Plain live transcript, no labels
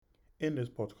In this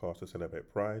podcast to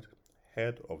celebrate Pride,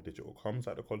 Head of Digital Comms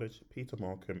at the college, Peter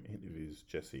Markham interviews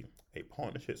Jessie, a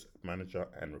partnerships manager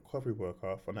and recovery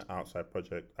worker from the Outside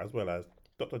Project, as well as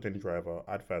Dr. Jenny Driver,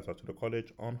 advisor to the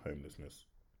college on homelessness.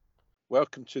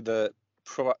 Welcome to the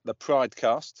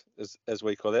Pridecast, as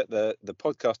we call it, the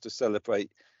podcast to celebrate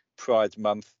Pride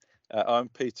Month. I'm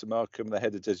Peter Markham, the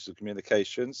head of digital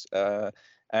communications,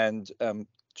 and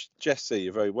Jessie,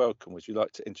 you're very welcome. Would you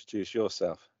like to introduce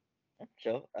yourself?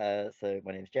 Sure. So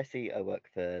my name is Jesse. I work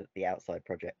for the Outside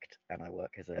Project, and I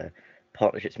work as a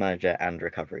partnerships manager and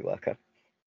recovery worker.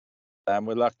 And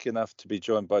we're lucky enough to be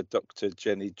joined by Dr.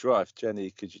 Jenny Drife. Jenny,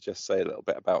 could you just say a little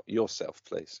bit about yourself,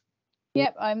 please?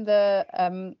 Yep, I'm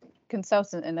the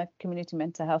consultant in a community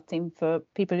mental health team for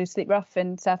people who sleep rough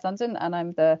in South London, and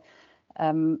I'm the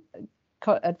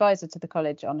advisor to the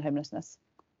college on homelessness.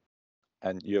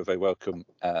 And you're very welcome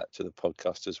to the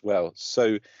podcast as well.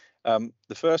 So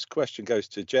the first question goes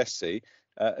to Jessie.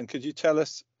 And could you tell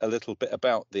us a little bit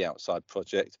about the Outside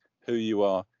Project, who you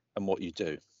are and what you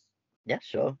do? Yeah,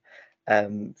 sure.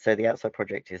 So the Outside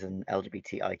Project is an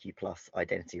LGBTIQ plus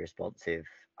identity responsive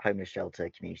homeless shelter,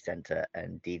 community centre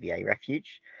and DVA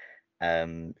refuge.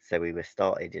 So we were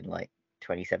started in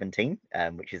 2017,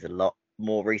 which is a lot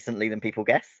more recently than people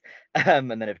guess,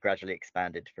 and then have gradually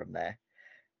expanded from there.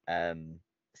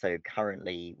 So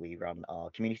currently we run our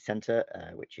community centre,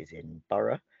 which is in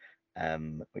Borough,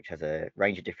 which has a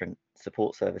range of different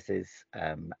support services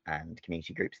and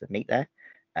community groups that meet there.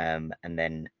 And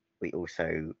then we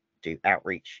also do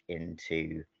outreach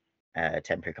into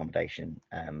temporary accommodation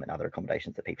and other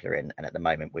accommodations that people are in. And at the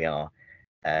moment we are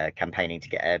campaigning to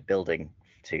get a building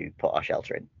to put our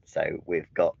shelter in. So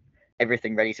we've got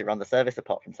everything ready to run the service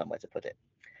apart from somewhere to put it.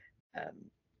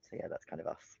 So yeah, that's kind of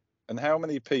us. And how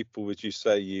many people would you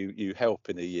say you help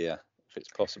in a year, if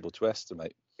it's possible to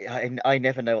estimate? I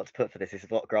never know what to put for this. This is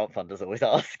what grant funders always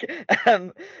ask.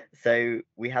 So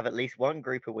we have at least one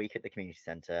group a week at the community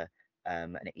centre,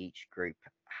 and each group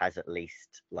has at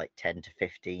least 10 to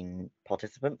 15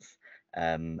 participants,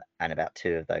 and about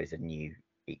 2 of those are new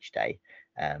each day.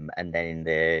 And then in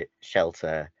the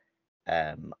shelter,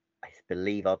 I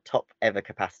believe our top ever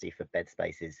capacity for bed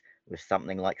spaces was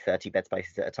something like 30 bed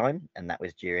spaces at a time, and that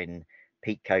was during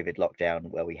peak COVID lockdown,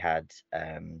 where we had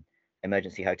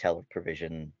emergency hotel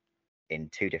provision in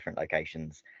 2 different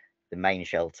locations, the main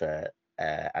shelter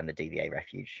and the DVA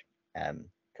refuge.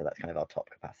 So that's kind of our top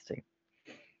capacity.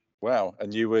 Wow.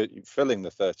 And you were filling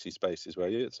the 30 spaces, were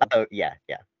you? Oh, yeah.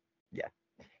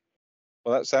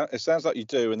 Well, it sounds like you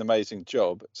do an amazing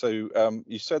job. So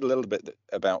you said a little bit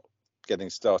about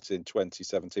getting started in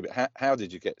 2017, but how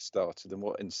did you get started and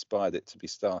what inspired it to be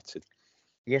started?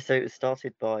 Yeah, so it was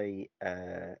started by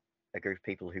a group of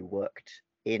people who worked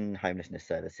in homelessness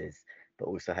services, but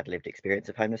also had lived experience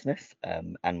of homelessness,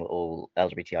 and were all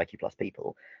LGBTIQ plus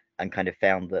people, and kind of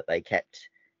found that they kept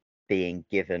being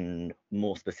given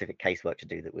more specific casework to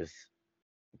do that was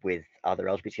with other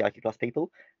LGBTIQ plus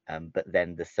people, but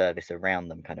then the service around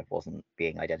them kind of wasn't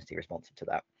being identity responsive to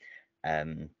that.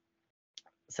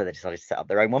 So they decided to set up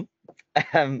their own one.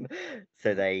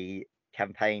 So they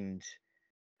campaigned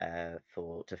to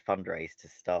fundraise to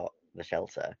start the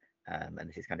shelter, and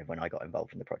this is kind of when I got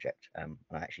involved in the project. And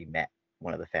I actually met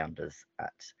one of the founders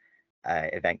at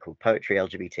an event called Poetry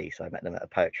LGBT. So I met them at a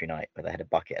poetry night where they had a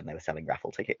bucket and they were selling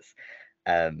raffle tickets.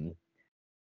 And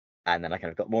then I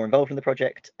kind of got more involved in the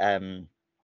project,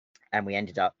 and we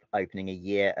ended up opening a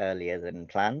year earlier than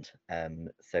planned.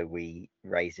 So we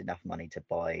raised enough money to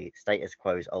buy Status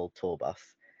Quo's old tour bus.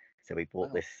 So we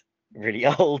bought this really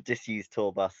old disused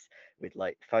tour bus with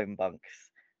foam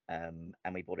bunks, and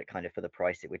we bought it kind of for the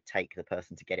price it would take the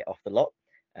person to get it off the lot,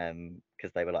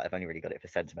 because they were like, I've only really got it for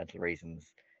sentimental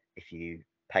reasons. If you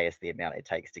pay us the amount it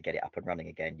takes to get it up and running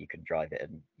again, you can drive it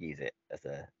and use it as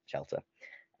a shelter.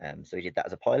 So we did that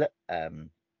as a pilot,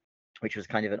 which was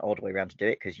kind of an odd way around to do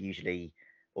it, because usually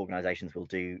organizations will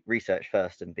do research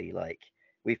first and be like,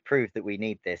 we've proved that we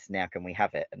need this, now can we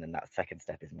have it? And then that second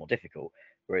step is more difficult.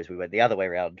 Whereas we went the other way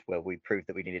around, where we proved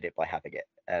that we needed it by having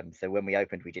it. So when we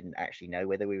opened, we didn't actually know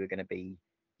whether we were going to be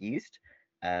used.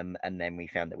 And then we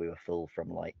found that we were full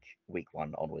from week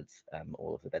 1 onwards.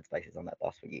 All of the bed spaces on that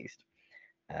bus were used.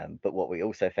 But what we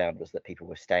also found was that people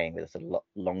were staying with us a lot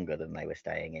longer than they were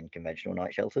staying in conventional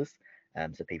night shelters.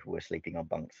 So people were sleeping on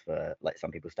bunks for,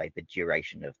 some people stayed the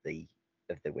duration of the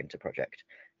winter project,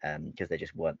 because there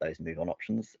just weren't those move on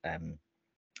options,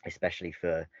 especially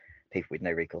for people with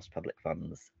no recourse to public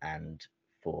funds and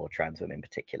for trans women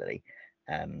particularly.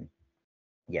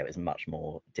 It was much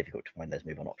more difficult to find those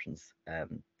move on options.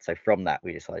 So from that,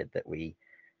 we decided that we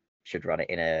should run it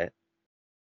in a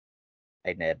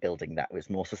in a building that was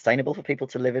more sustainable for people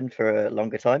to live in for a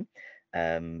longer time.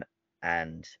 And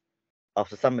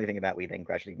after some moving about, we then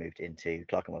gradually moved into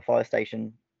Clerkenwell Fire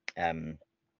Station, and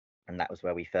that was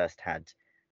where we first had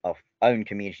our own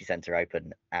community centre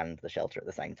open and the shelter at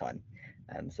the same time.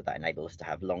 So that enabled us to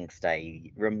have long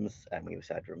stay rooms, and we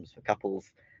also had rooms for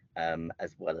couples,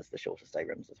 as well as the shorter stay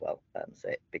rooms as well. So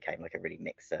it became like a really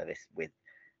mixed service with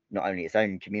not only its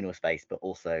own communal space, but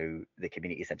also the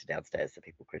community centre downstairs, so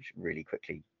people could really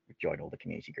quickly join all the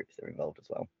community groups that were involved as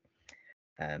well.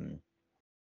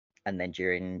 And then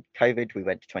during COVID, we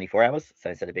went to 24 hours. So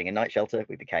instead of being a night shelter,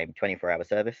 we became 24-hour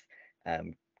service,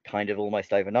 kind of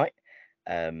almost overnight,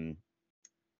 and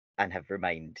have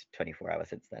remained 24 hours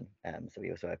since then. So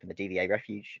we also opened the DVA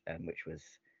Refuge, which was,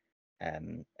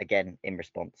 again, in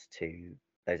response to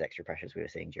those extra pressures we were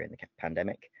seeing during the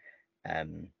pandemic.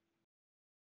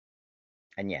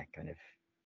 And yeah, kind of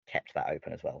kept that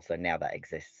open as well. So now that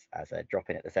exists as a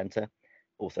drop-in at the centre,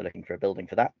 also looking for a building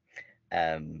for that.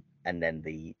 And then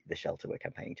the shelter we're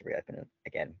campaigning to reopen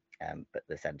again, but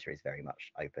the centre is very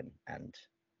much open and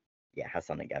yeah, has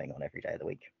something going on every day of the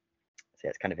week. So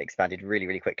it's kind of expanded really,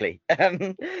 really quickly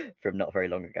from not very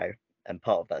long ago, and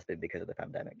part of that's been because of the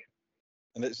pandemic.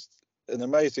 And it's an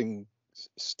amazing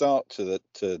start to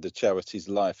the charity's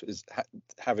life, is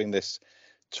having this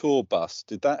tour bus.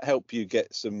 Did that help you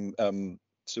get some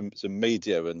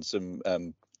media and some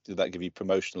did that give you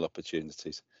promotional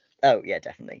opportunities? Oh yeah,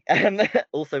 definitely.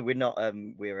 Also,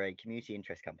 we're a community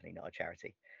interest company, not a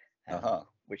charity,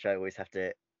 which I always have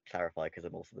to clarify because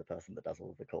I'm also the person that does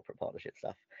all the corporate partnership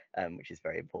stuff, which is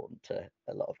very important to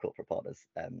a lot of corporate partners.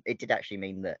 It did actually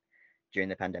mean that during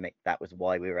the pandemic, that was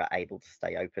why we were able to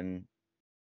stay open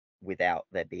without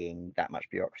there being that much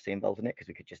bureaucracy involved in it, because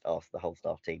we could just ask the whole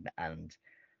staff team and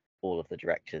all of the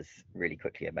directors really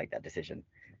quickly and make that decision.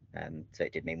 So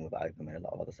it did mean we were open when a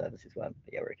lot of other services weren't.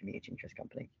 But yeah, we're a community interest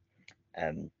company.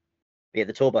 But yeah,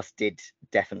 the tour bus did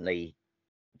definitely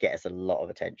get us a lot of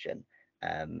attention,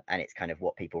 and it's kind of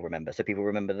what people remember. So people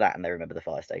remember that, and they remember the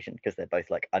fire station, because they're both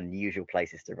like unusual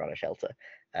places to run a shelter.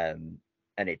 And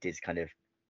it did kind of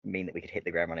mean that we could hit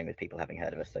the ground running with people having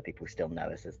heard of us, so people still know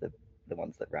us as the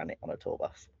ones that ran it on a tour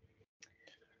bus.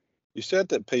 You said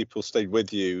that people stayed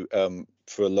with you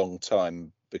for a long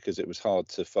time because it was hard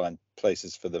to find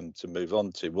places for them to move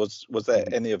on to. Was there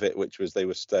any of it which was they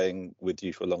were staying with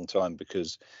you for a long time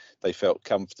because they felt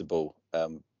comfortable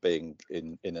being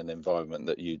in an environment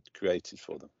that you'd created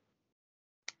for them?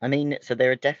 I mean, so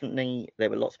there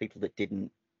were lots of people that didn't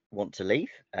want to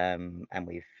leave, and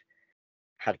we've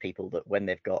had people that when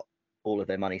they've got all of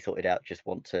their money sorted out just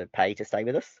want to pay to stay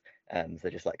with us. So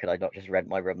just like, could I not just rent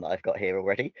my room that I've got here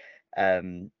already?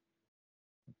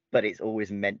 But it's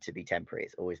always meant to be temporary.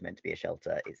 It's always meant to be a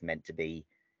shelter. It's meant to be,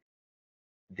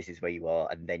 this is where you are,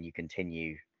 and then you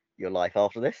continue your life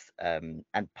after this. And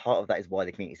part of that is why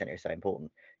the community centre is so important,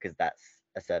 because that's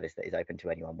a service that is open to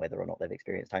anyone, whether or not they've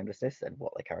experienced homelessness and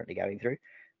what they're currently going through.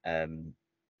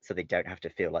 So they don't have to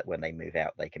feel like when they move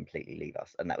out, they completely leave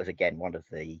us. And that was, again, one of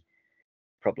the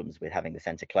problems with having the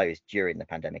centre closed during the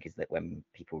pandemic, is that when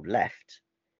people left,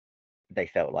 they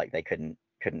felt like they couldn't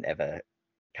ever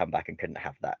come back and couldn't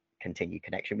have that continued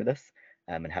connection with us.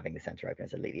 And having the centre open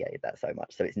has alleviated that so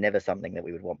much. So it's never something that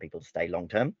we would want people to stay long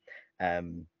term.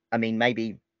 I mean,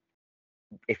 maybe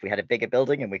if we had a bigger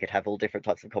building and we could have all different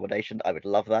types of accommodation, I would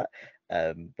love that.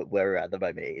 But where we're at the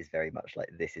moment, it is very much like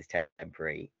this is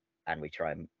temporary, and we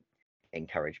try and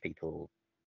encourage people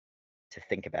to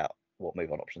think about what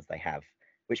move on options they have,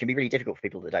 which can be really difficult for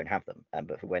people that don't have them.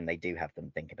 But for when they do have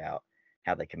them, think about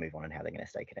how they can move on and how they're going to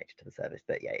stay connected to the service.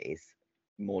 But yeah, it is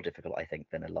more difficult, I think,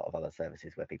 than a lot of other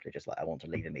services where people are just like, I want to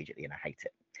leave immediately and I hate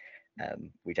it.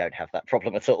 We don't have that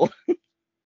problem at all.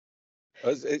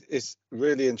 It's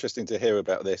really interesting to hear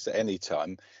about this at any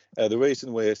time. The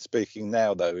reason we're speaking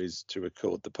now, though, is to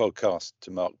record the podcast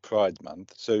to mark Pride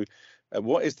Month. So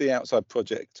what is the Outside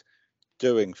Project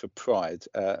doing for Pride,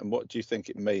 and what do you think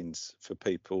it means for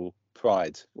people?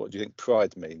 Pride. What do you think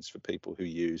Pride means for people who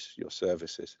use your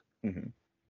services?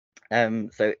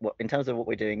 So in terms of what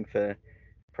we're doing for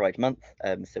Pride Month,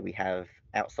 so we have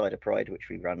Outside of Pride, which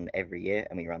we run every year,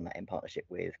 and we run that in partnership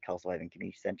with Castlehaven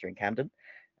Community Centre in Camden.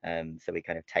 So we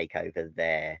kind of take over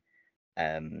their,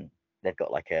 they've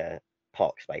got like a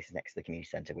park space next to the community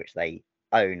centre, which they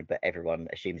own, but everyone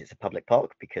assumes it's a public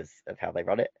park because of how they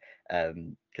run it,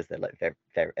 because they're like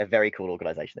a very cool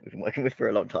organisation that we've been working with for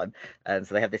a long time.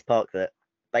 So they have this park that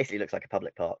basically looks like a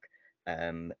public park,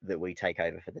 that we take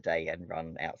over for the day and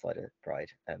run outside of Pride.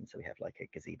 So we have like a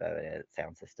gazebo and a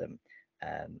sound system,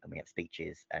 and we have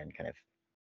speeches, and kind of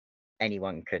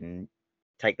anyone can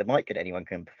take the mic and anyone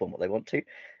can perform what they want to.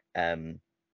 and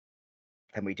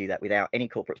we do that without any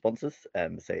corporate sponsors.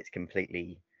 So it's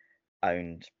completely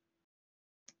owned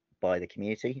by the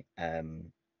community,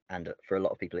 and for a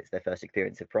lot of people it's their first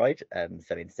experience of Pride.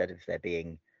 So instead of there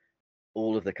being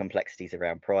all of the complexities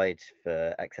around Pride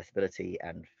for accessibility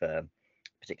and for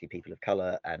particularly people of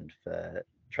colour and for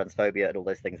transphobia and all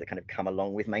those things that kind of come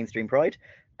along with mainstream Pride,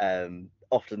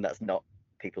 often that's not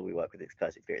people we work with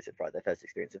first experience of Pride. Their first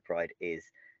experience of Pride is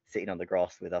sitting on the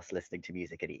grass with us listening to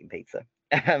music and eating pizza.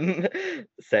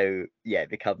 So yeah, it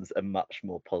becomes a much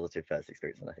more positive first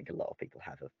experience than I think a lot of people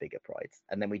have of bigger Prides.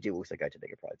 And then we do also go to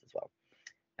bigger Prides as well,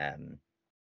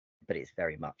 but it's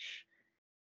very much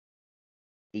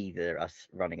either us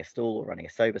running a stall or running a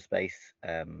sober space,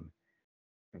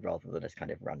 rather than us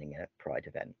kind of running a Pride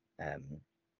event.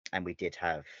 And we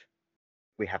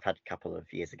have had a couple of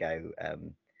years ago,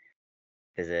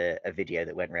 there's a video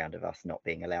that went around of us not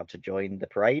being allowed to join the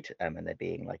parade, and there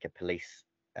being like a police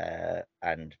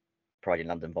and Pride in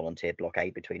London volunteer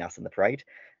blockade between us and the parade,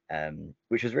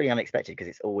 which was really unexpected because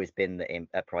it's always been that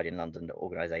at Pride in London that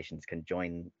organisations can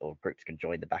join or groups can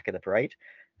join the back of the parade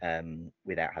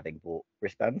without having bought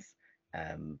wristbands.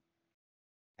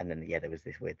 And then there was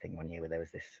this weird thing one year where there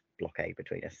was this blockade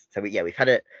between us. So we've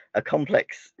had a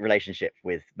complex relationship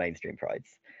with mainstream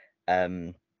Prides.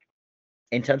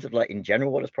 In terms of like in general,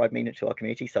 what does Pride mean to our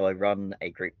community? So I run a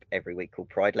group every week called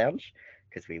Pride Lounge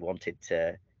because we wanted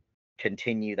to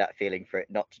continue that feeling for it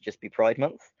not to just be Pride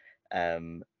Month,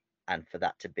 and for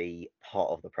that to be part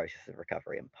of the process of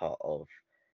recovery and part of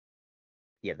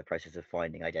the process of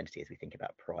finding identity as we think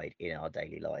about Pride in our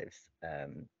daily lives.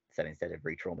 So instead of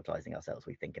re-traumatizing ourselves,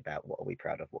 we think about what are we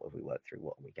proud of, what have we worked through,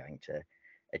 what are we going to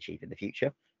achieve in the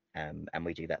future. And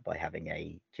we do that by having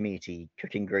a community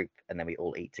cooking group, and then we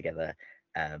all eat together,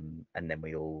 and then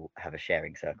we all have a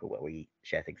sharing circle where we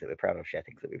share things that we're proud of, share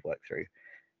things that we've worked through.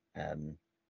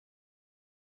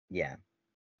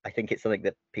 I think it's something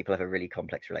that people have a really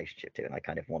complex relationship to, and I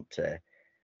kind of want to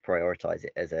prioritize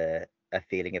it as a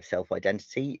feeling of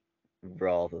self-identity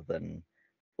rather than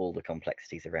all the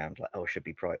complexities around like, oh, should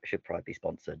Pride be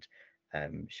sponsored?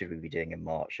 Should we be doing a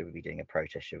march? Should we be doing a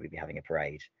protest? Should we be having a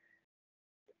parade?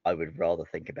 I would rather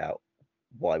think about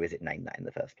why was it named that in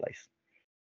the first place.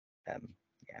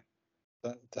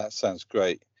 That sounds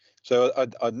great. So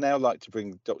I'd now like to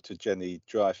bring Dr. Jenny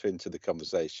Drife into the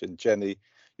conversation. Jenny,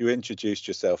 you introduced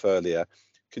yourself earlier.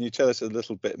 Can you tell us a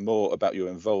little bit more about your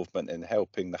involvement in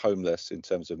helping the homeless in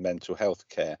terms of mental health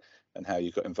care and how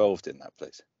you got involved in that,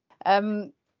 please?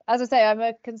 As I say, I'm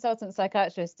a consultant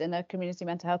psychiatrist in a community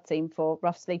mental health team for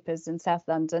rough sleepers in South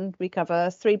London. We cover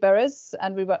 3 boroughs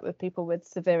and we work with people with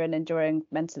severe and enduring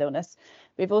mental illness.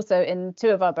 We've also, in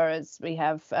 2 of our boroughs, we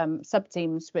have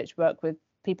sub-teams which work with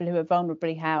people who are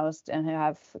vulnerably housed and who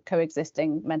have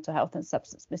coexisting mental health and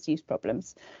substance misuse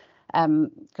problems,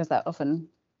 because that often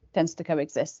tends to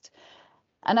coexist.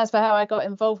 And as for how I got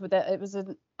involved with it, it was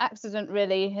an accident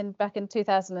really. Back in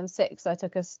 2006, I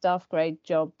took a staff grade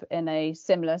job in a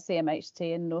similar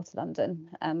CMHT in North London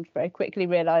and very quickly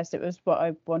realised it was what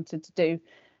I wanted to do.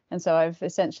 And so I've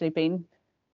essentially been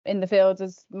in the field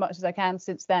as much as I can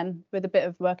since then, with a bit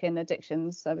of work in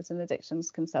addictions. I was an addictions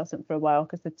consultant for a while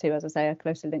because the 2, as I say, are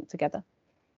closely linked together.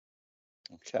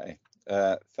 Okay,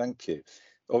 thank you.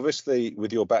 Obviously,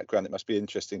 with your background, it must be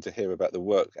interesting to hear about the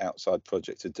work Outside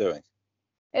Project are doing.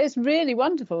 It's really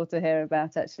wonderful to hear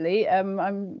about, actually.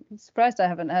 I'm surprised I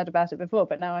haven't heard about it before,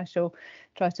 but now I shall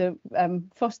try to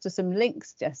foster some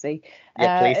links, Jessie.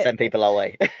 Yeah, please send people our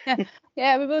way.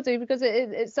 Yeah, we will do, because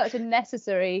it's such a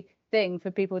necessary thing for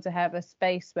people to have a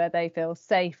space where they feel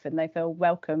safe and they feel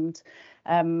welcomed.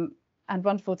 And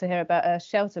wonderful to hear about a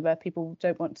shelter where people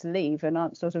don't want to leave and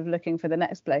aren't sort of looking for the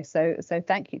next place. So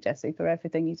thank you, Jessie, for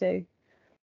everything you do.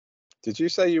 Did you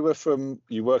say you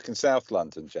work in South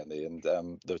London, Jenny, and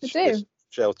the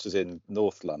shelters in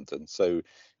North London? So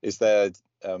is there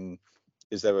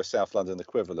a South London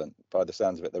equivalent? By the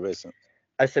sounds of it, there isn't.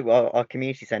 So our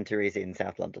community centre is in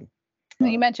South London.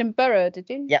 You mentioned Borough, did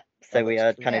you? Yeah, so we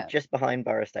are kind of just behind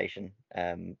Borough Station,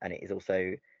 and it is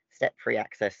also step-free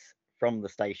access from the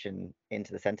station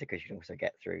into the centre, because you can also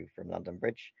get through from London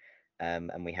Bridge,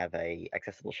 and we have a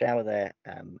accessible shower there,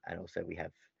 and also we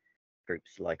have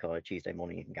groups like our Tuesday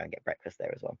morning you can go and get breakfast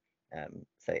there as well.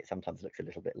 So it sometimes looks a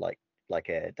little bit like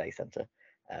a day centre,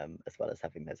 as well as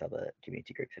having those other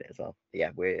community groups in it as well. But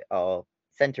yeah, our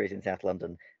centre is in South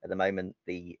London at the moment.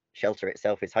 The shelter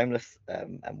itself is homeless,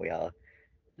 and we are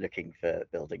looking for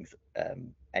buildings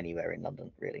anywhere in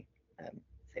London really.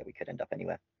 So yeah, we could end up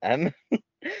anywhere.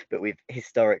 But we've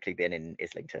historically been in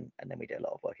Islington, and then we do a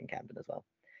lot of work in Camden as well.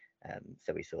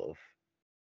 So we sort of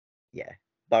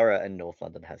Borough and North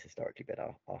London has historically been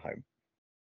our home.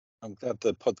 I'm glad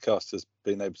the podcast has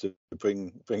been able to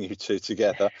bring you two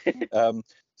together.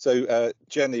 So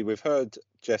Jenny, we've heard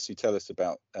Jessie tell us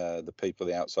about the people,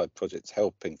 the outside projects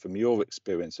helping. From your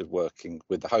experience of working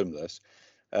with the homeless,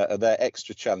 are there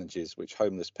extra challenges which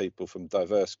homeless people from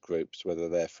diverse groups, whether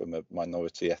they're from a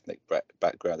minority ethnic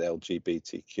background,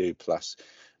 LGBTQ plus,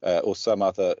 or some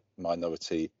other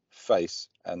minority, face,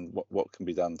 and what can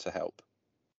be done to help?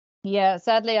 Yeah,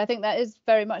 sadly, I think that is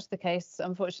very much the case,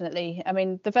 unfortunately. I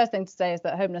mean, the first thing to say is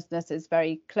that homelessness is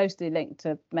very closely linked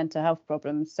to mental health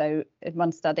problems. So in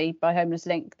one study by Homeless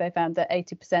Link, they found that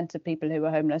 80% of people who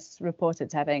were homeless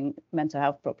reported having mental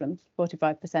health problems.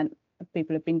 45% of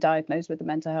people have been diagnosed with a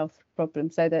mental health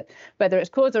problem. So that whether it's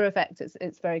cause or effect,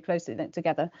 it's very closely linked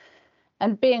together.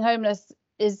 And being homeless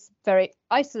is very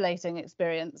isolating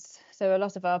experience. So a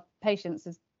lot of our patients,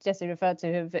 as Jessie referred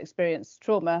to, who've experienced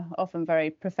trauma, often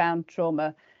very profound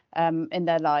trauma in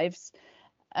their lives.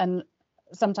 And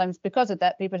sometimes because of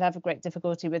that, people have a great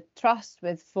difficulty with trust,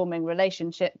 with forming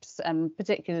relationships, and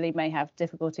particularly may have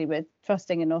difficulty with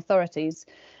trusting in authorities.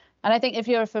 And I think if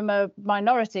you're from a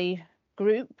minority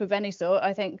group of any sort,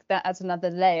 I think that adds another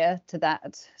layer to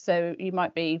that. So you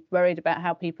might be worried about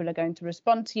how people are going to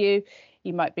respond to you.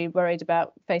 You might be worried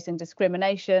about facing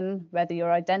discrimination, whether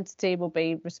your identity will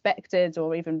be respected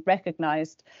or even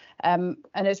recognised. And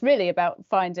it's really about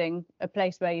finding a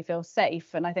place where you feel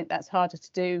safe. And I think that's harder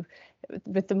to do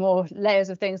with the more layers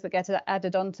of things that get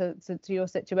added on to your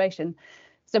situation.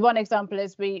 So one example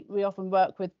is we often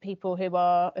work with people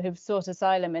who've sought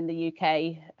asylum in the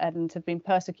UK and have been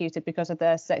persecuted because of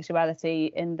their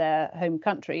sexuality in their home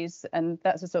countries, and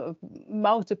that's a sort of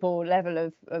multiple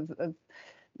level of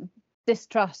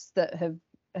distrust that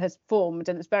has formed,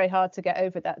 and it's very hard to get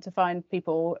over that, to find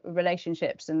people,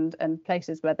 relationships, and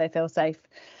places where they feel safe.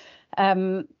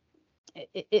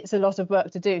 It's a lot of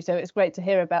work to do, so it's great to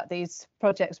hear about these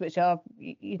projects which are,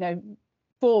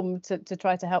 formed to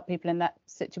try to help people in that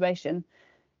situation.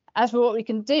 As for what we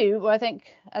can do, well, I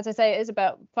think, as I say, it is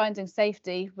about finding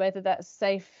safety, whether that's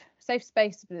safe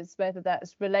spaces, whether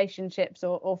that's relationships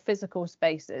or physical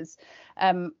spaces.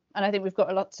 And I think we've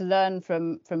got a lot to learn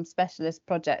from specialist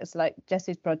projects like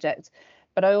Jessie's project.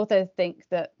 But I also think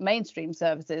that mainstream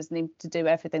services need to do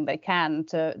everything they can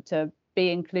to be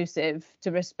inclusive,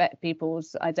 to respect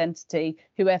people's identity,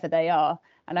 whoever they are.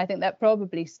 And I think that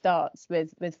probably starts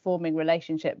with forming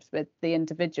relationships with the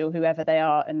individual, whoever they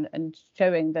are, and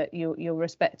showing that you're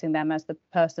respecting them as the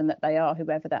person that they are,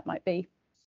 whoever that might be.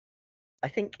 I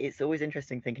think it's always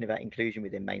interesting thinking about inclusion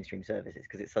within mainstream services,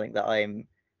 because it's something that I'm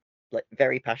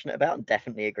very passionate about and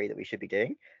definitely agree that we should be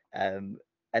doing. And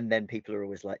then people are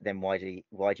always like, then why do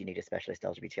you need a specialist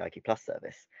LGBTIQ plus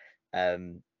service?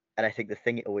 And I think the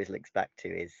thing it always links back to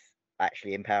is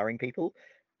actually empowering people.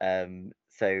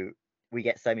 So we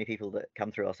get so many people that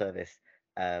come through our service,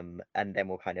 and then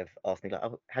will kind of ask me like,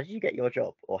 oh, how did you get your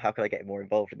job? Or how can I get more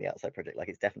involved in the outside project? Like,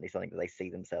 it's definitely something that they see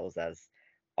themselves as,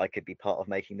 I could be part of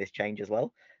making this change as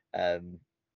well. So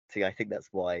yeah, I think that's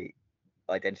why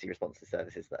identity responsive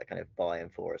services that are kind of by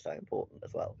and for are so important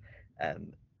as well.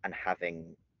 And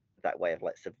having that way of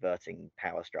subverting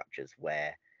power structures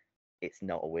where it's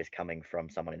not always coming from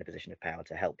someone in a position of power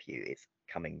to help you, it's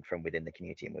coming from within the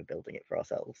community, and we're building it for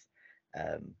ourselves.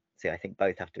 So I think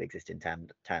both have to exist in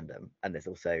tandem. And there's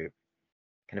also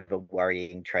kind of a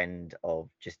worrying trend of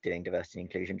just doing diversity and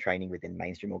inclusion training within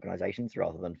mainstream organizations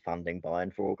rather than funding by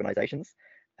and for organizations,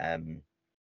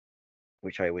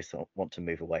 which I always want to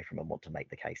move away from, and want to make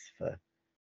the case for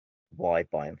why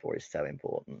by and for is so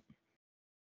important.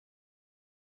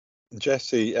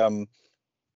 Jessie,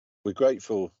 we're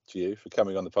grateful to you for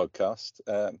coming on the podcast.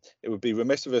 It would be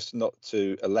remiss of us not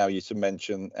to allow you to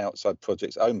mention Outside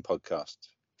Project's own podcast.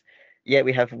 Yeah,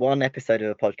 we have one episode of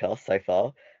a podcast so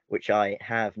far, which I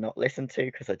have not listened to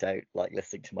because I don't like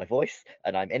listening to my voice,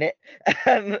 and I'm in it,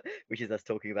 which is us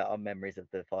talking about our memories of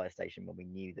the fire station when we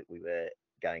knew that we were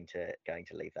going to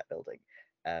leave that building.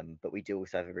 But we do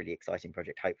also have a really exciting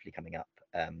project hopefully coming up,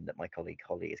 that my colleague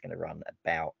Holly is going to run,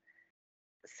 about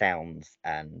sounds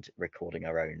and recording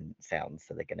our own sounds.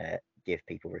 So they're going to give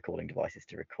people recording devices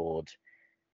to record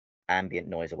ambient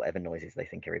noise or whatever noises they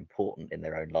think are important in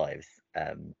their own lives,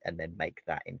 and then make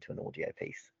that into an audio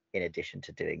piece, in addition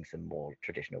to doing some more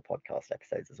traditional podcast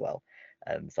episodes as well.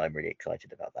 So I'm really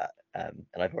excited about that, and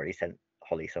I've already sent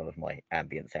Holly some of my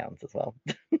ambient sounds as well.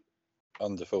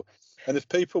 Wonderful. And if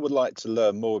people would like to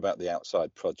learn more about the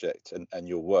Outside Project and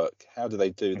your work, how do they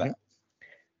do that?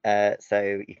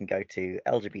 So you can go to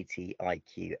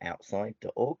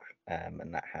lgbtiqoutside.org,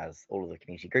 and that has all of the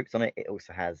community groups on it. It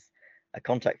also has a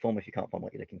contact form if you can't find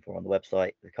what you're looking for on the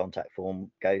website. The contact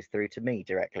form goes through to me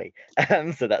directly,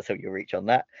 so that's how you'll reach on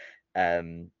that.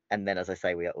 And then, as I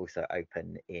say, we are also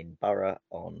open in Borough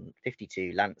on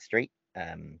 52 Lance Street,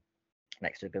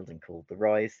 next to a building called The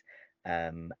Rise.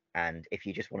 And if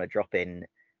you just want to drop in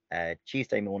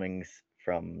Tuesday mornings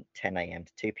from 10 a.m.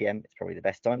 to 2 p.m, it's probably the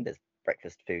best time. There's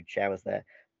breakfast, food, showers there.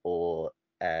 Or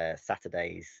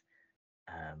Saturdays,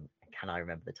 can I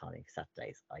remember the timing for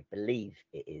Saturdays? I believe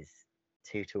it is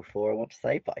 2 till 4, I want to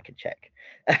say, but I can check.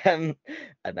 And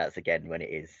that's again when it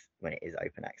is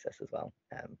open access as well.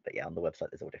 But yeah, on the website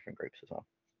there's all different groups as well.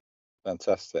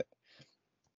 Fantastic.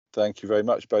 Thank you very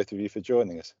much, both of you, for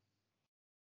joining us.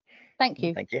 Thank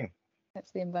you. Thank you.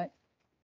 That's the invite.